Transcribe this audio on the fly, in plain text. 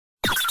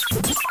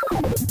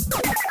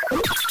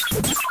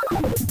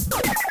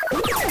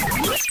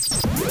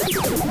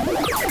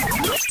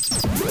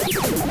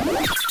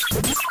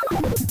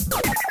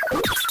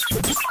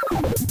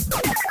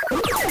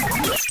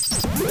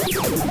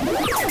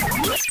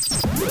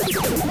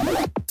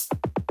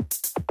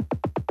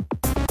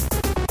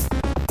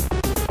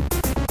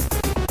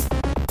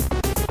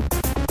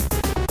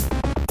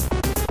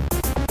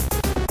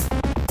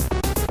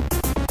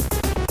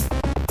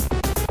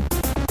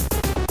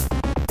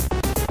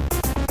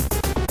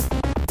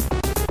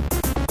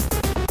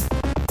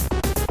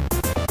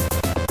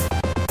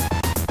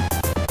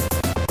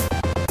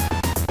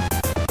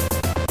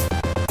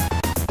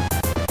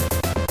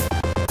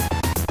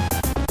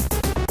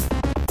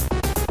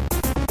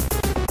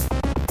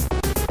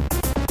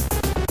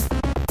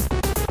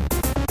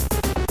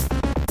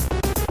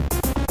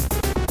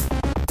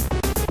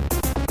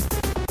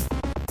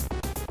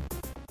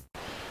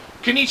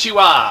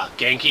Konnichiwa,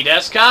 Genki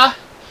desu ka?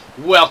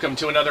 Welcome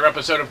to another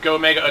episode of Go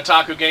Mega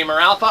Otaku Gamer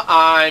Alpha.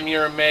 I'm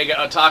your Mega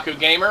Otaku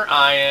Gamer.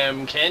 I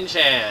am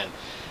Ken-chan.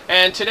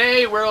 And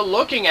today we're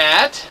looking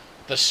at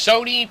the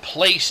Sony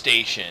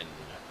Playstation,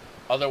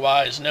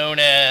 otherwise known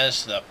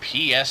as the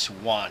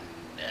PS1.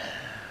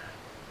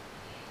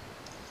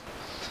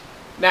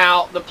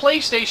 Now, the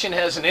PlayStation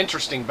has an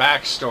interesting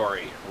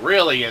backstory.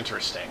 Really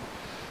interesting.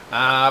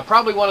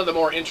 Probably one of the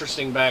more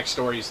interesting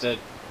backstories that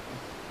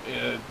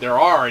there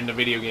are in the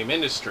video game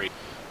industry.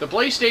 The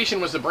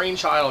PlayStation was the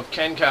brainchild of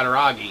Ken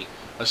Kataragi,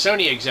 a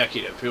Sony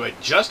executive who had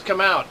just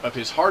come out of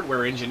his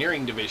hardware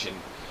engineering division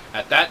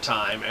at that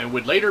time and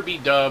would later be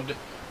dubbed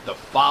the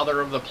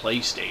father of the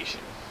PlayStation.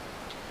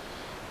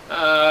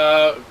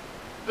 The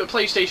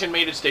PlayStation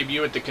made its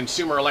debut at the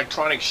Consumer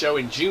Electronics Show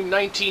in June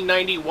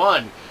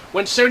 1991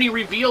 when Sony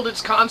revealed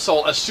its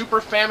console, a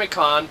Super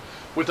Famicom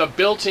with a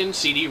built-in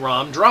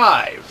CD-ROM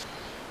drive.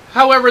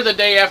 However, the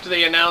day after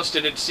they announced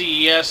it at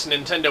CES,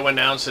 Nintendo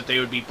announced that they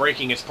would be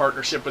breaking its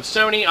partnership with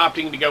Sony,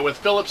 opting to go with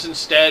Philips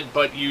instead,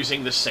 but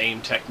using the same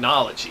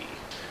technology.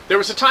 There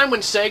was a time when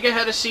Sega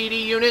had a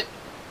CD unit,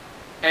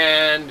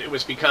 and it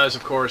was because,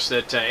 of course,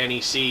 that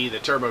NEC,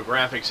 the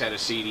TurboGrafx, had a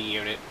CD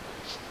unit.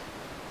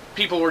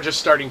 People were just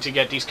starting to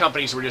get, these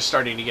companies were just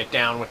starting to get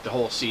down with the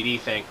whole CD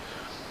thing.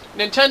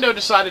 Nintendo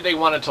decided they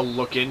wanted to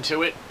look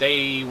into it.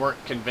 They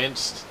weren't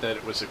convinced that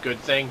it was a good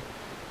thing.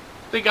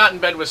 They got in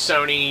bed with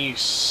Sony,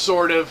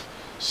 sort of.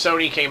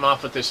 Sony came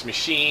off with this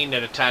machine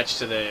that attached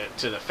to the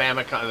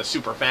Famicom, the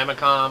Super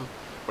Famicom,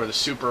 or the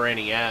Super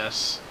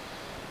NES,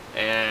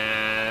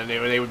 and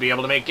they would be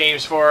able to make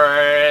games for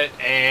it.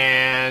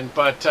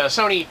 But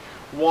Sony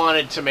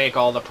wanted to make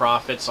all the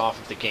profits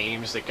off of the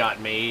games that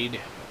got made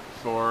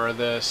for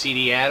the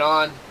CD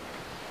add-on,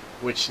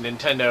 which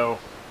Nintendo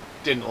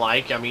didn't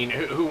like. I mean,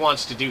 who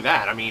wants to do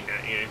that? I mean,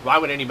 why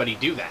would anybody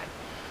do that?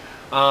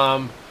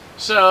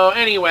 So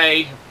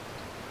anyway,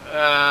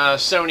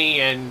 Sony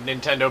and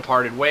Nintendo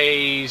parted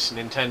ways.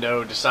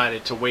 Nintendo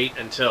decided to wait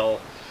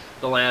until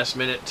the last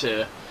minute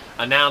to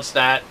announce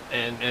that,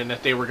 and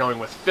that they were going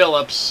with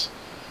Philips.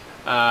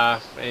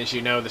 As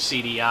you know, the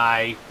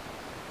CDI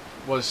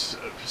was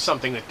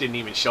something that didn't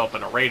even show up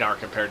on a radar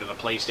compared to the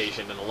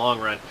PlayStation in the long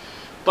run.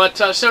 But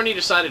Sony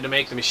decided to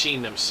make the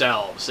machine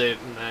themselves.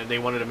 They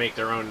wanted to make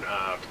their own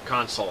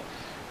console,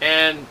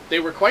 and they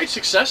were quite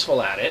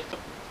successful at it.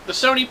 The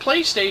Sony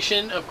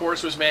Playstation, of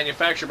course, was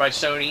manufactured by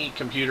Sony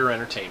Computer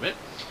Entertainment.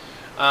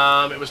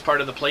 It was part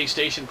of the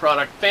PlayStation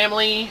product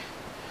family.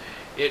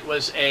 It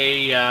was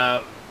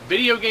a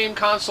video game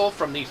console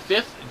from the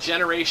 5th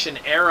generation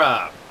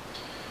era.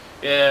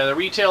 The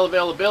retail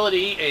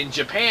availability in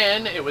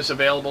Japan, it was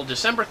available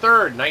December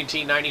 3rd,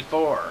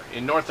 1994.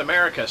 In North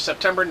America,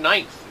 September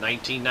 9th,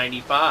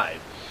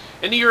 1995.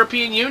 In the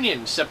European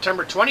Union,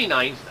 September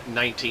 29th,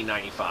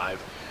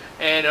 1995.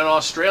 And in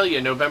Australia,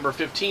 November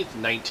 15th,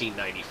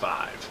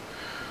 1995.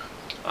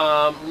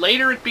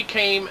 Later it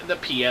became the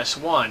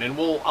PS1, and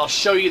I'll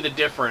show you the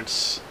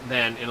difference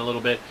then in a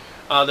little bit.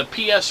 The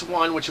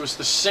PS1, which was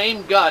the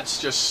same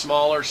guts, just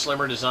smaller,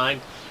 slimmer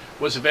design,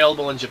 was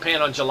available in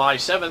Japan on July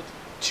 7th,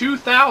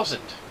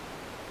 2000.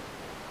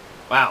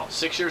 Wow,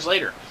 6 years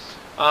later.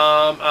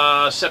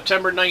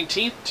 September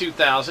 19th,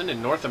 2000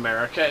 in North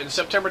America, and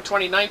September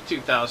 29th,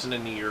 2000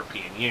 in the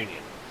European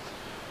Union.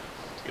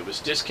 It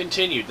was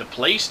discontinued. The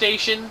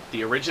PlayStation,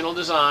 the original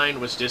design,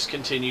 was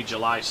discontinued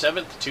July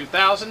 7th,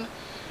 2000,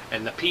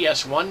 and the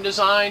PS1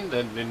 design,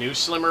 the new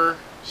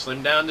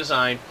slimmed down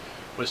design,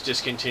 was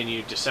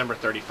discontinued December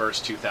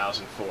 31st,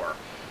 2004.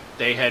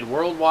 They had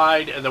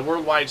the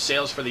worldwide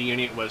sales for the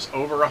unit was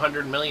over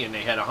 100 million.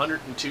 They had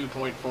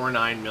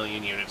 102.49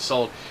 million units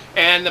sold.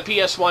 And the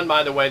PS1,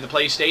 by the way, the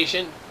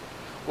PlayStation,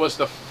 was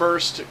the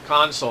first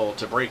console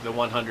to break the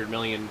 100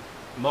 million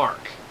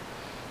mark,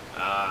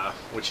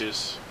 which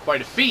is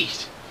quite a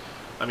feat.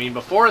 I mean,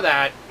 before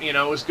that, it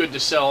was good to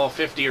sell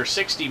 50 or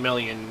 60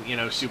 million,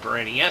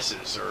 Super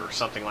NESs or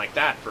something like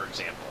that, for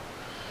example.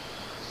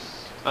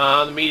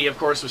 The media, of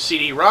course, was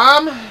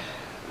CD-ROM.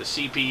 The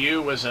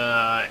CPU was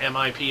a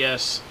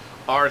MIPS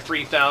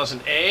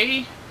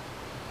R3000A.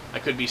 I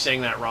could be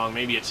saying that wrong.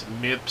 Maybe it's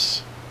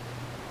MIPS.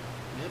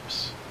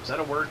 MIPS? Is that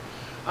a word?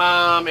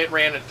 It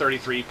ran at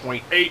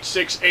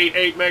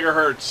 33.8688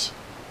 megahertz.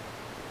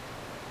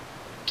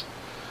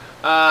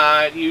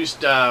 It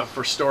used,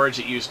 for storage,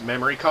 it used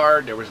memory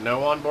card. There was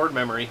no onboard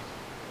memory.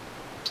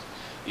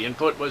 The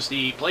input was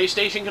the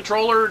PlayStation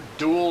controller,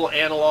 dual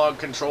analog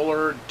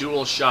controller,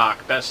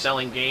 DualShock.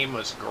 Best-selling game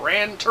was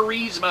Gran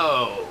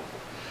Turismo.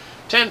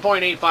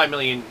 10.85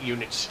 million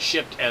units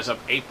shipped as of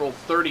April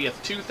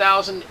 30th,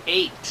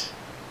 2008.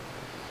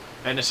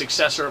 And the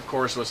successor, of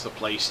course, was the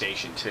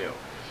PlayStation 2.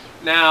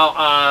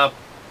 Now,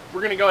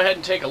 we're going to go ahead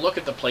and take a look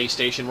at the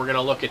PlayStation. We're going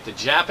to look at the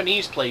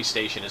Japanese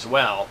PlayStation as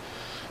well.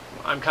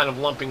 I'm kind of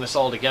lumping this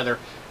all together.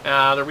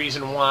 The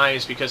reason why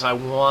is because I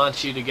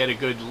want you to get a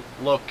good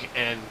look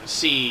and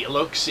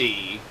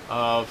look-see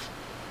of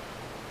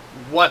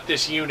what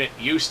this unit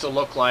used to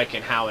look like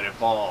and how it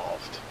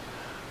evolved.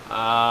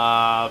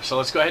 So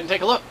let's go ahead and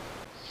take a look.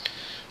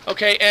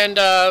 Okay, and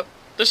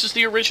this is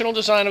the original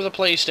design of the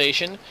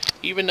PlayStation,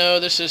 even though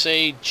this is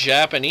a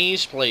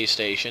Japanese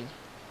PlayStation.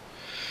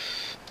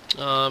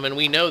 And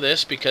we know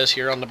this because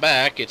here on the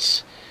back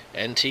it's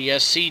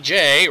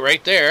NTSCJ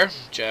right there,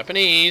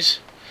 Japanese.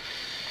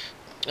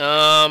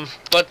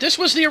 But this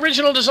was the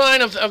original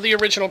design of the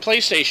original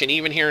PlayStation,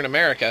 even here in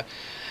America.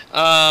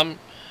 And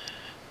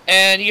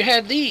you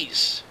had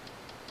these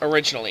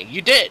originally.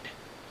 You did.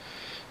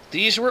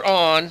 These were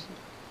on,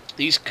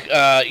 these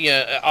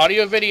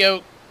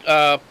audio-video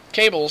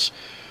cables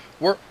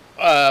were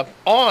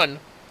on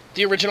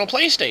the original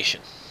PlayStation.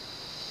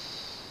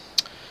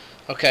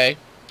 Okay,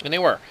 and they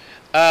were.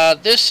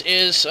 This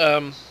is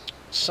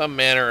some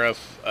manner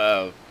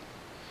of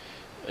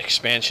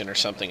expansion or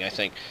something, I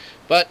think.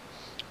 But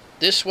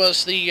this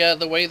was the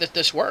way that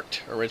this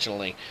worked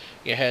originally.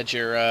 You had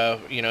your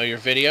your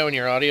video and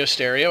your audio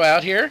stereo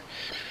out here.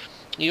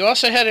 You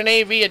also had an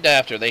AV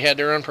adapter. They had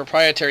their own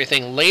proprietary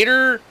thing.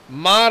 Later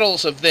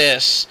models of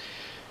this,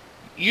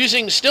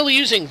 still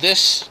using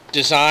this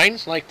design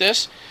like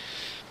this,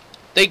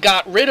 they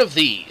got rid of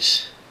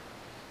these.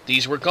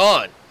 These were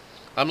gone.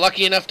 I'm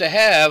lucky enough to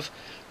have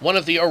one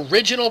of the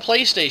original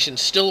PlayStations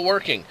still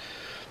working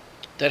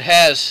that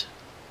has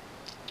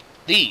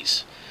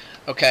these.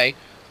 Okay.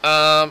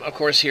 Of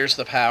course, here's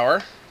the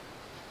power.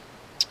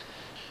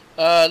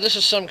 This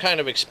is some kind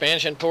of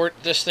expansion port.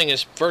 This thing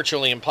is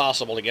virtually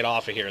impossible to get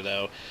off of here,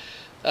 though.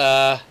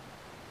 Bad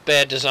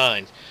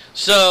design.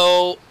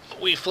 So,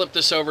 we flip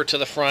this over to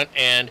the front,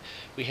 and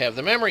we have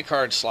the memory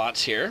card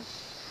slots here,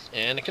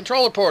 and the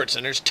controller ports,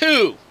 and there's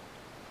 2.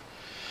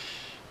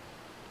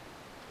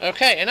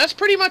 Okay, and that's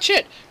pretty much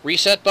it.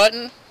 Reset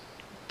button,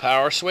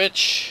 power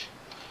switch,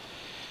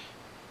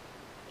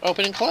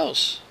 open and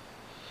close.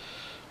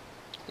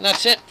 And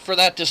that's it for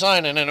that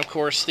design. And then, of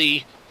course,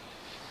 the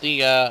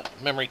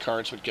memory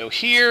cards would go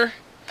here.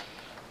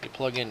 You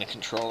plug in the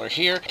controller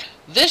here.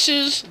 This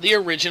is the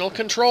original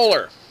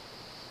controller.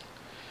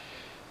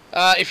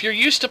 If you're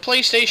used to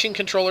PlayStation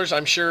controllers,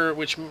 I'm sure,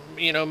 which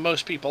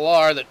most people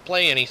are that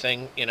play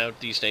anything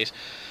these days,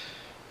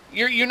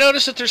 you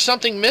notice that there's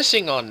something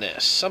missing on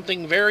this,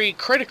 something very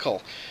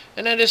critical,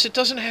 and that is it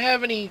doesn't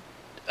have any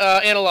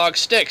analog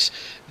sticks.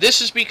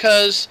 This is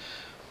because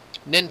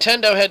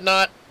Nintendo had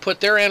not put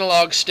their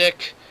analog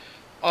stick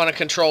on a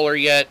controller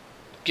yet,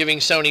 giving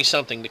Sony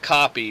something to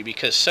copy,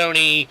 because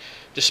Sony,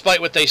 despite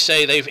what they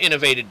say, they've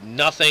innovated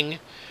nothing.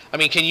 I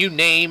mean, can you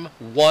name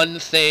one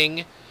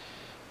thing,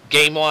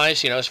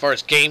 game-wise, as far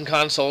as game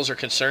consoles are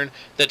concerned,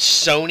 that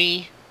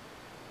Sony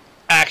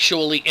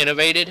actually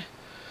innovated?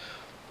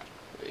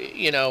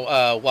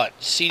 What?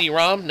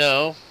 CD-ROM?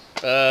 No.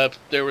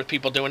 There were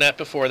people doing that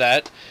before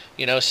that.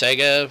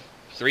 Sega,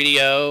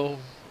 3DO,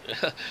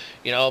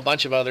 a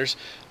bunch of others.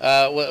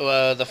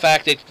 The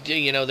fact that,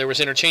 there was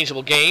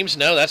interchangeable games,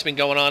 no, that's been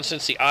going on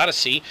since the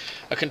Odyssey.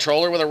 A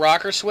controller with a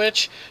rocker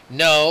switch?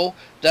 No.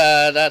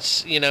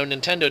 That's,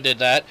 Nintendo did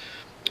that.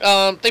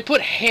 They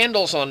put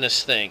handles on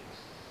this thing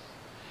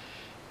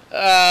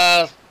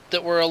that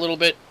were a little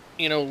bit,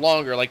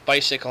 longer, like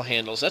bicycle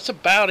handles. That's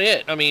about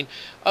it. I mean,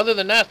 other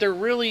than that, there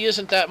really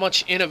isn't that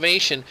much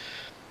innovation.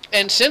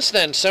 And since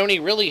then,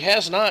 Sony really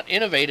has not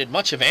innovated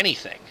much of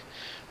anything.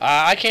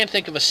 I can't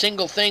think of a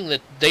single thing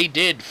that they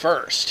did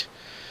first.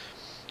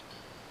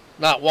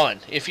 Not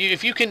one. If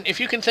you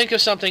can think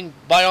of something,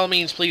 by all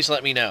means, please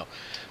let me know.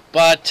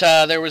 But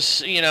there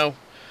was, they're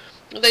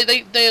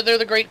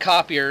the great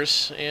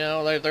copiers.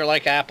 They're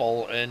like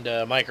Apple and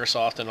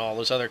Microsoft and all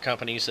those other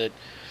companies that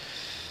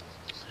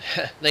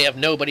they have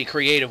nobody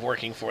creative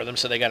working for them,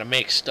 so they got to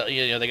make stuff.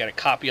 They got to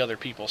copy other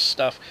people's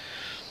stuff.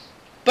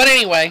 But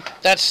anyway,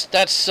 that's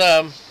that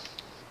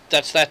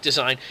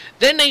design.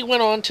 Then they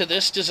went on to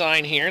this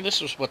design here. This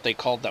was what they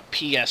called the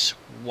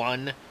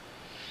PS1.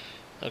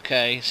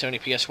 Okay, Sony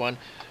PS1.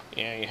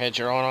 Yeah, you had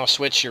your on-off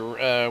switch,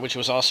 which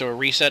was also a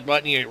reset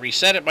button. You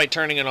reset it by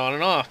turning it on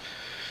and off.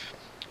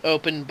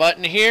 Open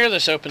button here.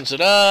 This opens it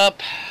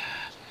up.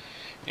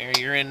 There,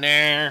 you're in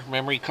there.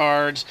 Memory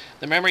cards.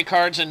 The memory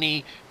cards and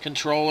the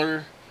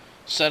controller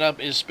setup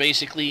is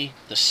basically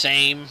the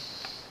same.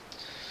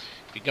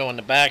 If you go in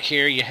the back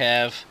here, you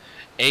have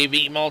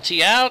AV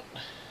multi-out.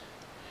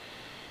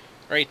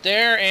 Right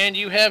there, and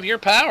you have your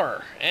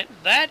power. And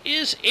that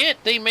is it.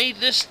 They made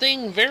this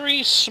thing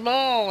very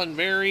small and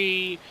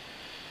very,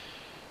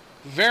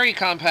 very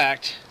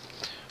compact.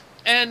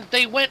 And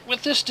they went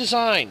with this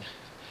design.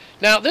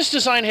 Now, this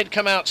design had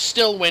come out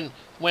still when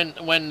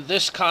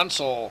this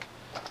console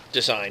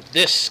design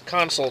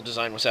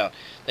was out.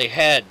 They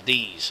had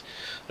these.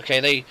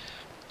 Okay,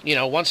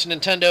 once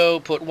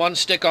Nintendo put one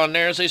stick on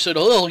theirs, they said,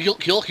 oh,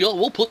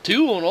 we'll put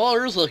 2 on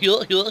ours.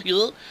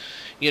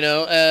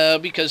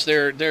 Because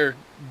they're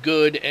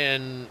good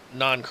and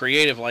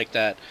non-creative like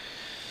that.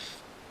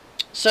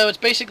 So it's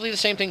basically the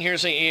same thing.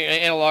 Here's an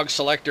analog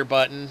selector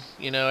button.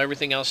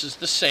 Everything else is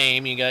the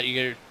same. You got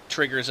your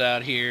triggers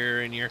out here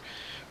and your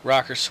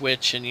rocker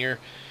switch and your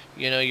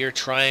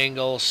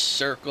triangle,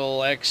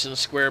 circle, X, and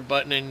square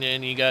button,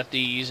 and you got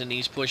these, and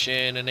these push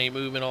in and they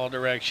move in all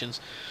directions.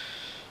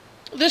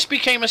 This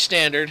became a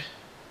standard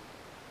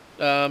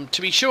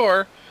To be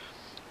sure,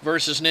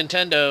 versus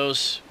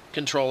Nintendo's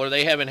controller,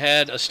 they haven't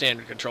had a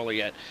standard controller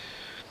yet.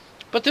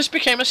 But this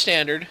became a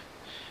standard,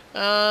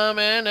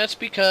 and that's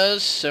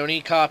because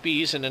Sony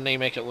copies, and then they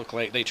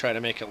try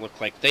to make it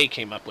look like they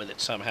came up with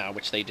it somehow,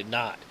 which they did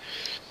not.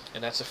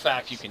 And that's a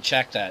fact, you can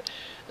check that.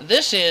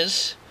 This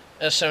is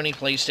a Sony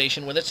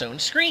PlayStation with its own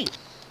screen.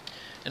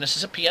 And this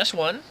is a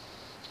PS1.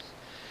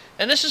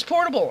 And this is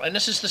portable, and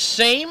this is the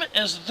same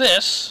as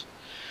this,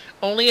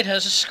 only it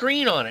has a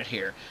screen on it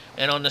here.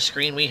 And on the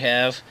screen we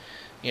have,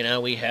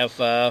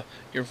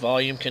 your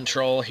volume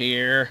control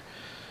here,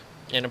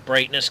 and a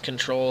brightness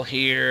control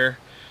here.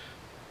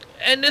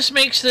 And this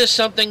makes this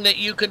something that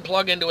you could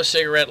plug into a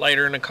cigarette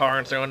lighter in a car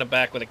and throw in the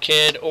back with a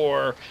kid,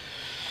 or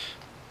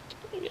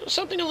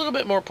something a little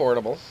bit more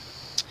portable.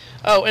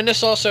 Oh, and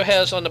this also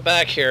has on the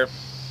back here,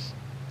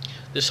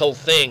 this whole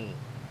thing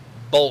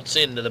bolts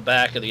into the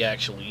back of the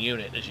actual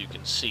unit, as you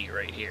can see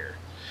right here.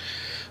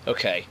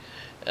 Okay,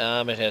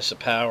 it has the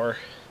power,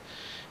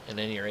 and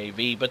then your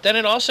AV, but then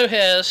it also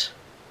has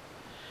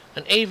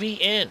an AV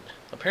in.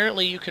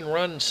 Apparently you can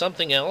run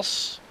something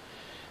else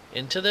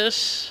into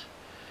this.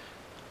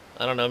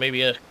 I don't know,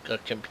 maybe a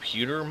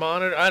computer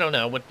monitor? I don't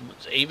know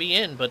what's AV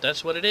in, but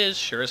that's what it is,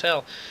 sure as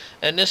hell.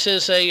 And this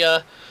is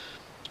a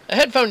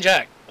headphone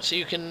jack, so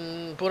you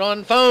can put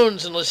on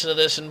phones and listen to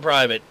this in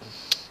private.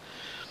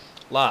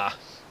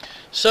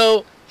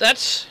 So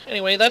that's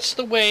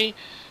the way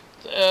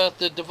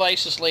the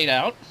device is laid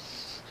out.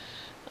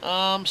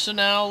 So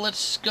now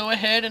let's go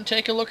ahead and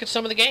take a look at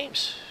some of the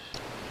games.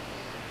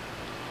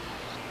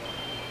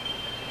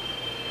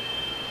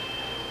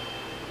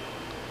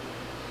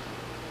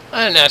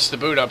 And that's the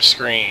boot up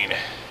screen.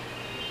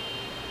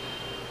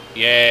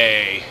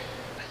 Yay.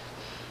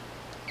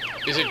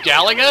 Is it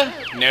Galaga?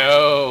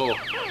 No.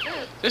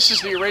 This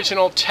is the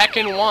original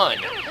Tekken 1.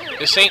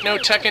 This ain't no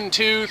Tekken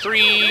 2,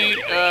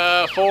 3,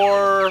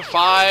 4,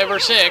 5, or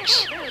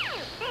 6.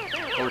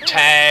 Or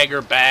Tag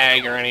or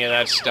Bag or any of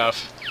that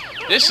stuff.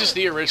 This is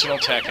the original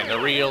Tekken,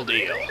 the real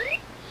deal.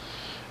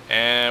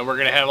 And we're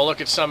going to have a look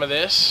at some of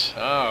this.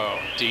 Oh,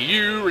 do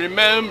you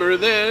remember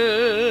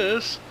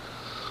this?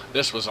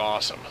 This was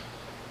awesome.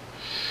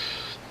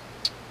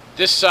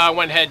 This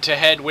went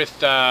head-to-head with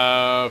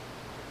Sega's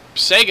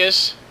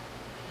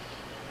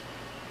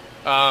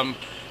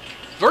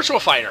Virtua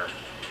Fighter.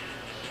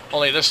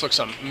 Only this looks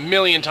a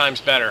million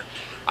times better.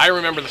 I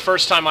remember the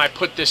first time I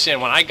put this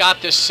in, when I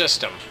got this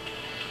system,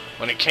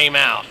 when it came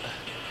out,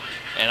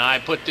 and I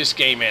put this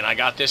game in. I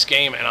got this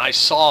game and I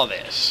saw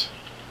this.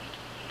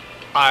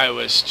 I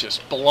was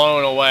just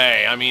blown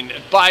away. I mean,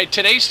 by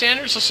today's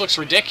standards, this looks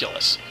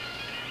ridiculous.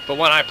 But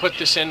when I put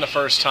this in the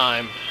first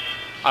time,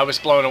 I was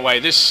blown away.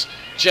 This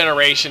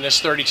generation,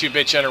 this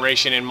 32-bit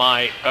generation, in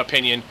my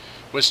opinion,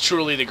 was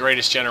truly the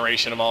greatest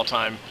generation of all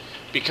time,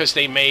 because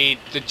they made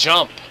the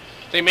jump.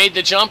 They made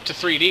the jump to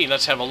 3D.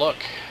 Let's have a look.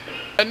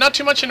 And not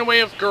too much in the way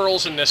of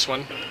girls in this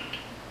one.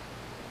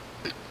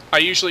 I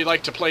usually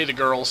like to play the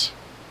girls.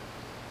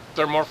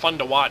 They're more fun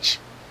to watch.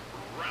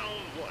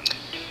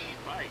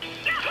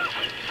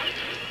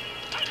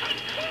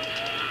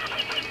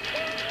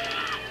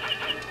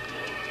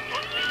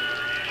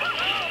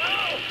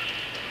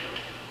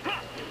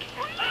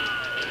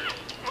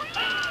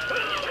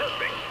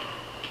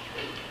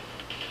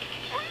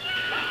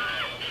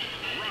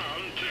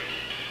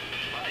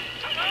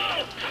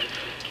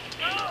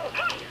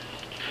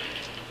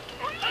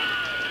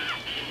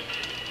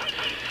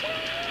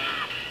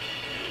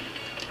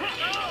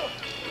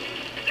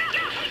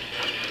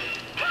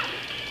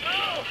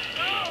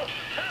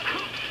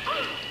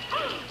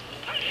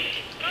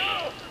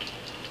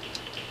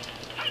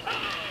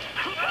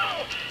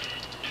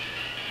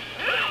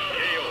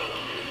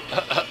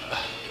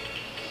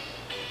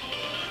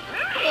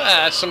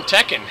 That's some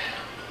Tekken.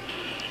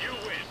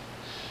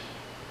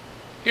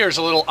 Here's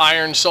a little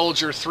Iron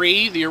Soldier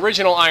 3. The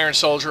original Iron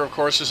Soldier, of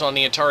course, is on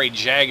the Atari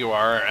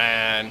Jaguar,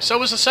 and so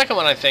was the second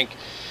one, I think.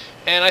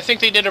 And I think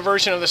they did a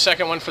version of the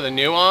second one for the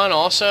Nuon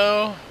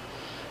also.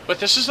 But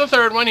this is the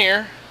third one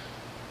here.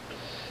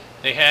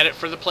 They had it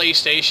for the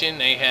PlayStation.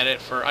 They had it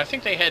for... I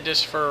think they had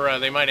this for...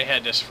 they might have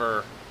had this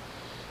for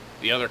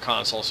the other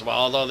consoles as well,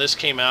 although this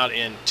came out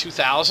in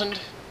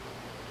 2000.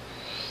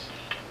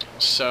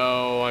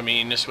 So, I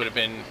mean, this would have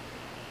been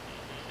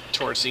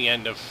towards the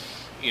end of,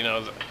 you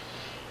know, the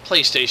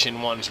PlayStation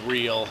 1's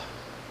real,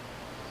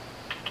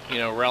 you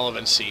know,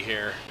 relevancy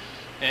here.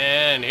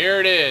 And here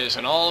it is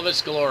in all of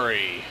its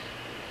glory.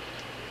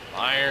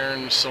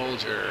 Iron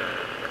Soldier.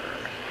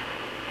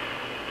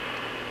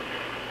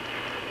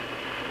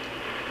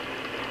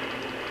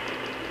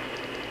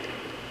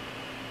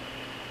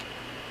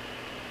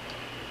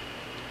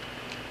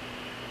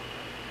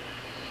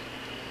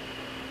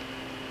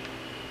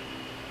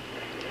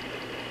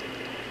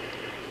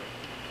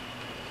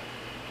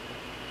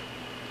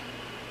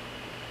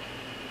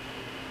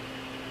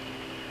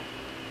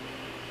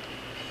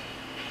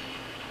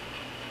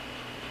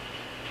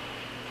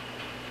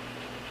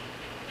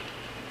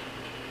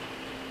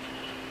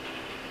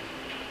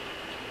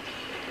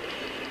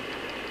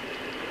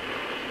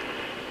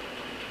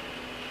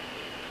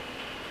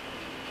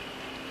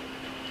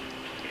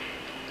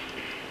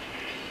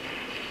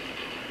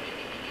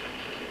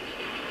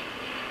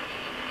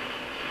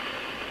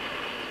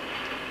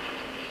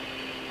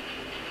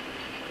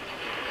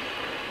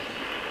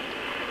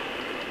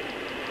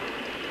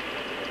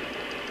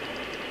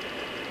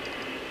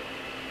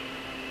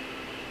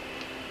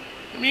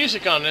 The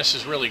music on this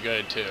is really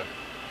good, too.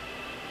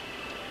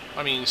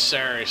 I mean,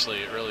 seriously,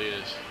 it really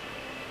is.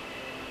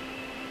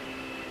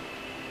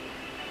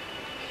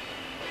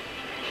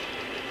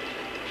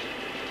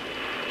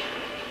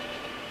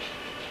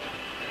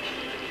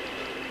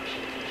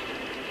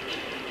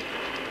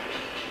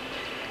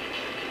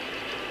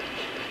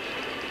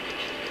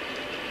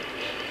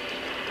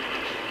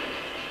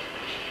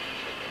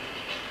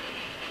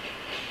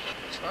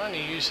 Trying to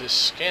use this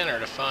scanner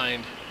to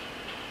find...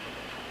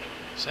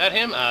 Is that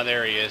him? Ah,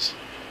 there he is.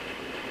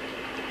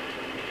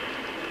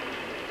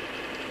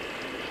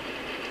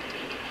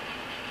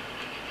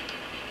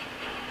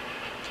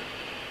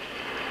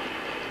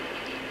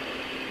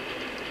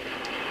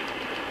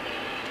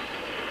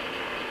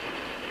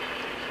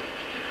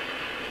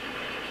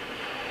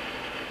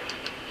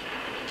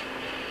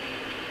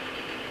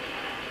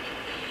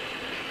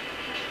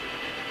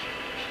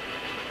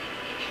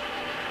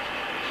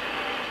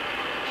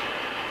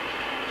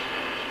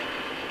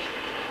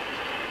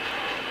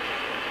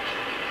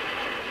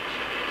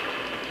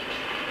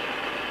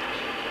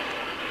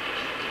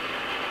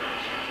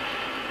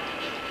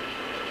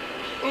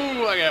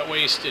 Ooh, I got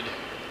wasted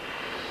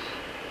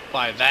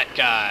by that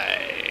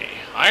guy.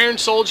 Iron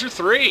Soldier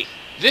 3.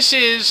 This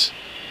is,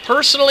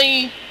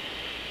 personally,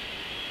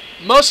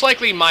 most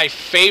likely my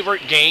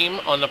favorite game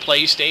on the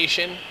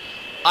PlayStation.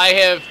 I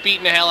have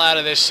beaten the hell out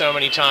of this so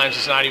many times,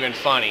 it's not even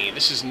funny.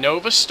 This is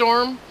Nova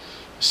Storm.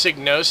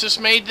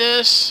 Psygnosis made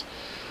this.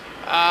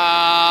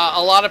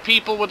 A lot of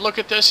people would look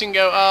at this and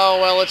go, oh,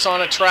 well, it's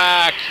on a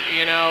track.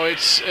 You know,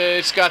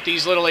 it's got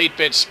these little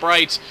 8-bit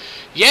sprites.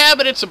 Yeah,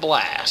 but it's a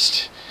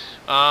blast.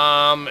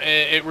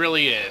 It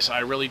really is. I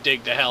really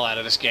dig the hell out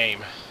of this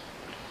game.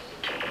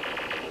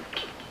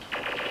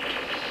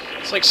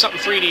 It's like something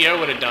 3DO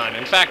would have done.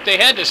 In fact, they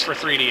had this for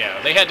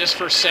 3DO. They had this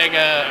for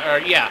Sega,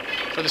 or yeah,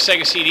 for the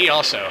Sega CD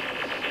also.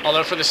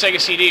 Although for the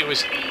Sega CD it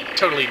was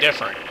totally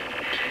different.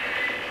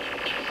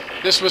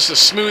 This was the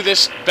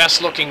smoothest,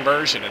 best-looking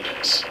version of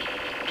this.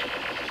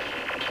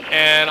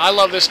 And I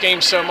love this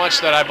game so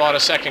much that I bought a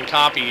second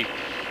copy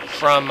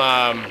from,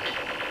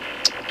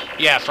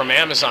 yeah, from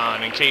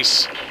Amazon in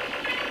case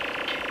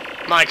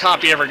my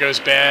copy ever goes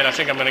bad. I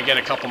think I'm going to get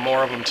a couple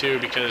more of them too,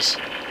 because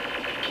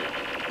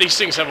these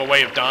things have a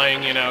way of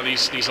dying, you know,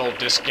 these old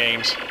disc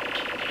games.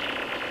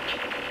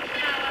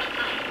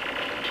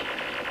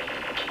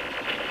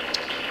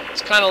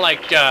 It's kind of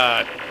like,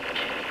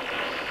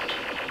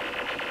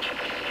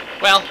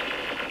 well,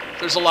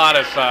 there's a lot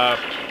of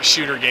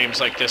shooter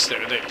games like this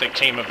that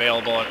came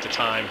available at the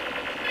time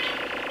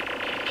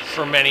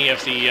for many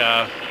of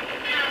the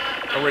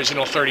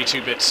original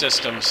 32-bit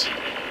systems.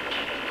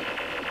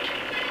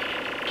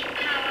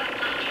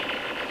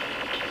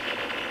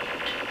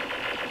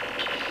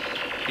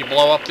 You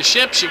blow up the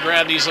ships, you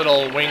grab these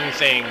little wing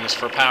things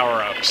for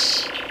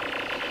power-ups.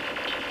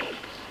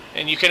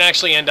 And you can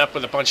actually end up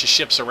with a bunch of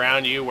ships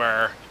around you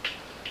where,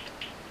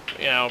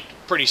 you know,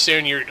 pretty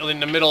soon you're in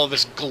the middle of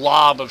this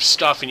glob of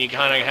stuff and you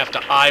kind of have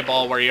to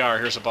eyeball where you are.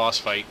 Here's a boss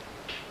fight.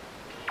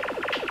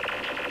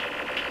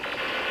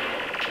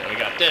 And we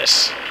got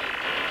this.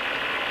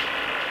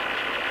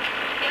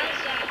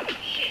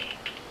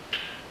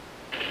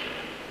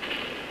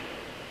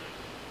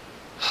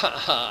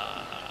 Haha.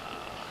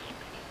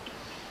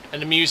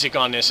 And the music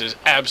on this is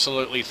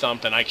absolutely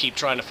thumping. I keep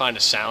trying to find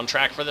a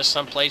soundtrack for this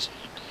someplace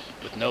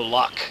with no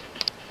luck.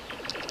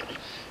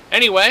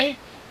 Anyway,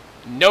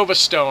 Nova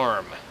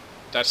Storm.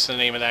 That's the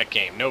name of that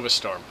game, Nova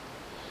Storm.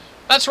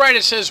 That's right,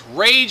 it says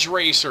Rage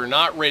Racer,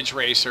 not Ridge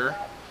Racer.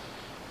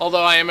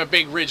 Although I am a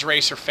big Ridge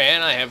Racer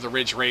fan. I have the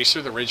Ridge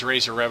Racer, the Ridge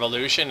Racer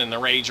Revolution, and the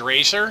Rage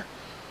Racer.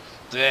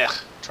 Ugh,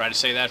 try to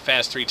say that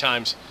fast 3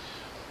 times.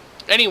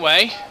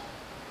 Anyway,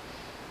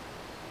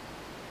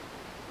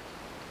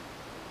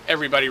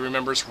 everybody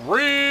remembers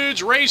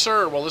Ridge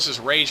Racer. Well, this is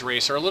Rage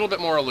Racer, a little bit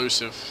more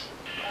elusive.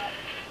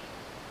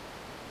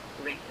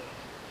 Racer,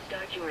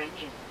 start your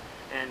engine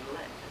and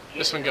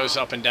let's This one goes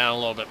up and down a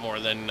little bit more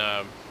than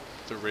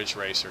the Ridge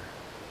Racer.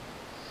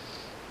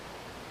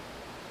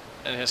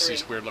 And it has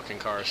these weird looking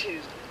cars. 2,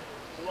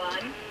 1,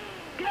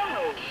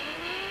 go!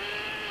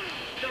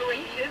 The race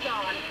is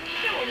on.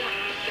 No one wants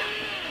to stop.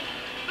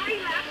 3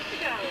 laps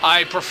to go.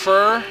 I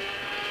prefer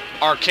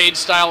arcade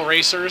style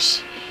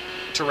racers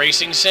to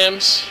racing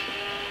sims.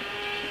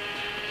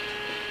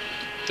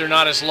 They're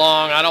not as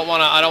long. I don't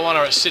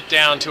want to sit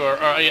down to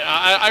a.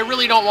 I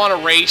really don't want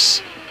to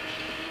race,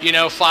 you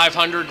know,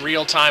 500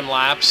 real-time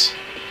laps.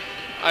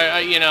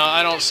 You know,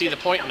 I don't see the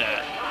point in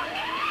that.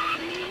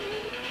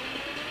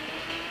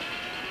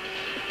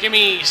 Give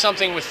me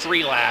something with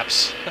 3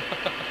 laps.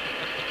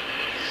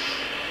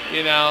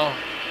 You know,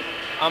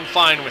 I'm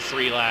fine with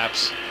 3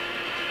 laps.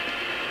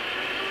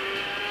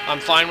 I'm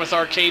fine with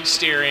arcade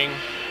steering.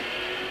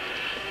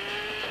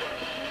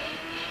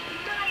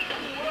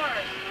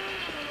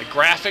 The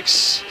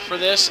graphics for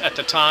this at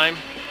the time.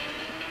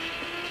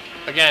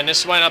 Again,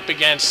 this went up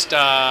against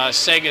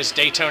Sega's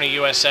Daytona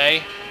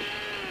USA.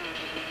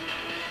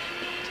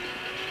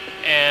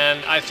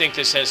 And I think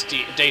this has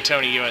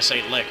Daytona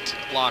USA licked,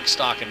 lock,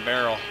 stock, and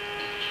barrel.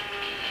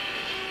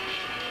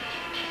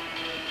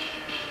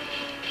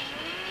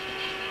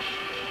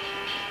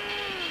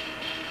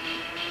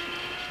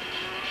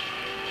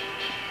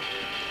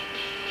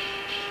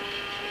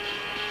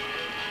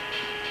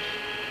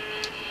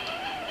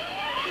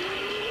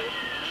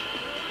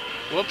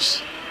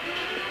 Whoops.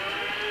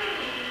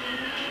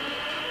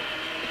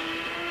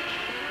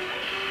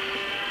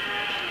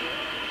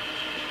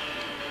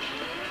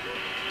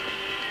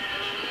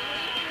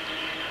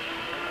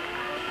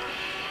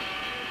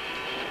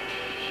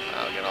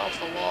 I'll get off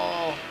the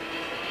wall.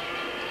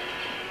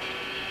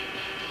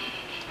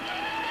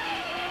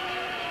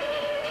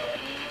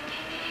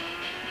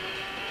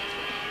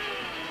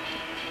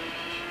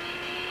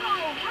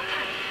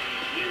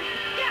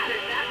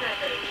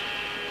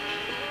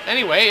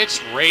 Anyway,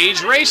 it's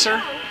Rage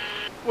Racer.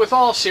 With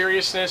all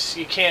seriousness,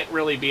 you can't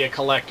really be a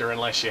collector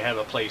unless you have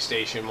a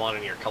PlayStation 1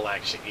 in your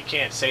collection. You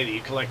can't say that you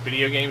collect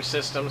video game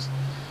systems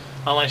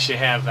unless you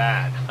have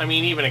that. I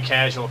mean, even a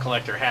casual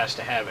collector has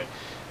to have it.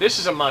 This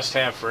is a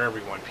must-have for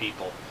everyone,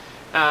 people.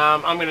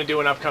 I'm going to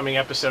do an upcoming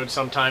episode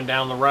sometime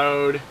down the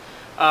road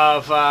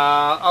of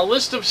a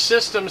list of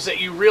systems that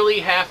you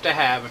really have to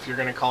have if you're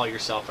going to call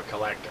yourself a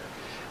collector.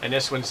 And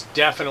this one's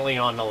definitely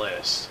on the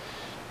list.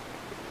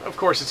 Of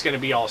course, it's going to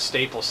be all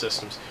staple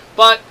systems.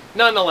 But,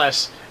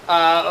 nonetheless,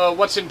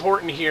 what's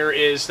important here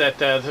is that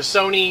the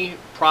Sony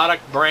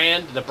product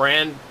brand, the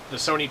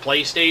Sony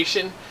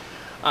Playstation,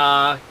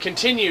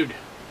 continued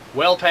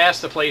well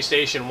past the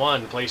PlayStation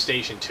 1,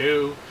 PlayStation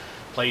 2,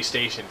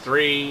 PlayStation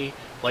 3,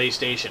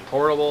 PlayStation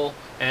Portable,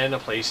 and the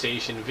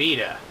PlayStation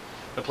Vita.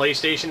 The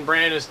PlayStation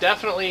brand is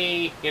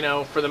definitely, you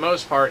know, for the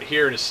most part,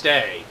 here to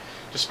stay,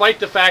 despite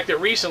the fact that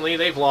recently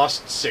they've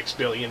lost $6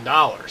 billion.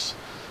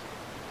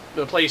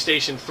 The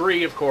PlayStation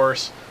 3, of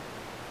course,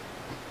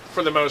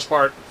 for the most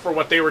part, for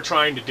what they were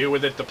trying to do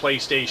with it, the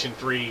PlayStation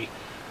 3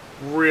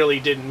 really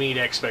didn't meet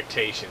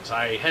expectations.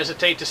 I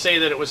hesitate to say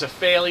that it was a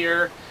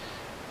failure.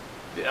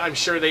 I'm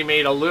sure they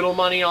made a little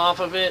money off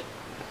of it,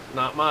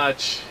 not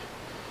much.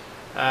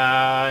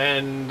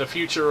 And the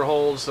future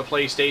holds the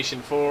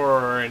PlayStation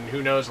 4, and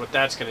who knows what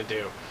that's going to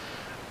do.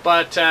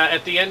 But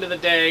at the end of the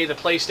day, the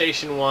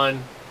PlayStation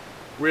 1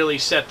 really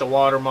set the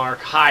watermark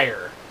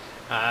higher.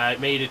 It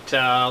made it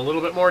a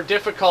little bit more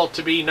difficult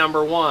to be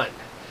number one.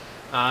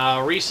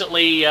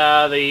 Recently,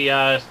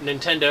 the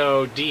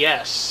Nintendo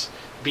DS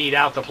beat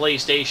out the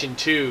PlayStation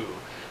 2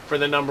 for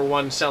the number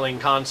one selling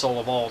console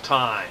of all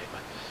time.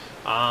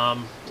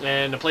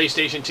 And the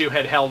PlayStation 2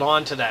 had held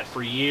on to that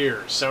for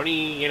years.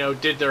 Sony, you know,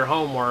 did their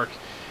homework,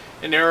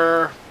 and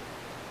they're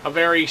a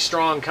very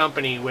strong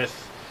company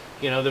with,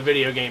 you know, the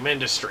video game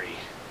industry.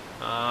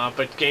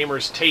 But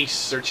gamers'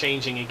 tastes are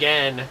changing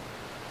again.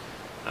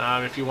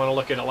 If you want to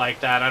look at it like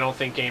that, I don't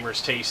think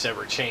gamers' tastes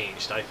ever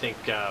changed. I think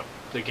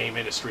the game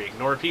industry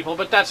ignored people,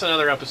 but that's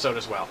another episode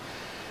as well.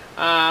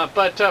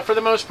 But for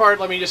the most part,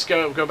 let me just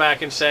go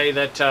back and say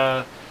that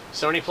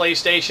Sony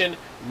PlayStation,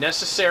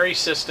 necessary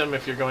system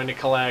if you're going to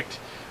collect.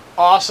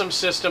 Awesome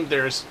system.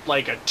 There's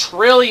like 1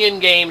 trillion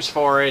games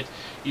for it.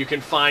 You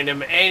can find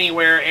them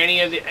anywhere. Any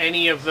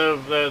of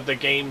the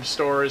game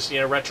stores, you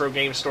know, retro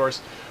game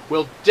stores,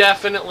 will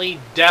definitely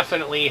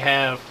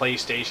have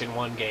PlayStation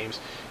 1 games.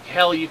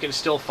 Hell, you can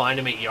still find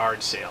them at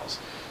yard sales.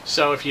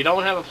 So if you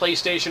don't have a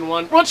PlayStation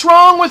 1, what's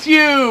wrong with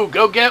you?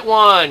 Go get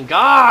one.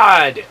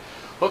 God!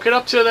 Hook it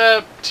up to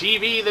the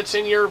TV that's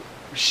in your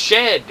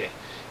shed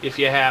if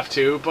you have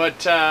to.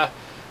 But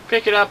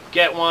pick it up,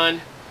 get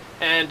one,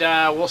 and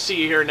we'll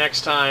see you here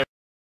next time.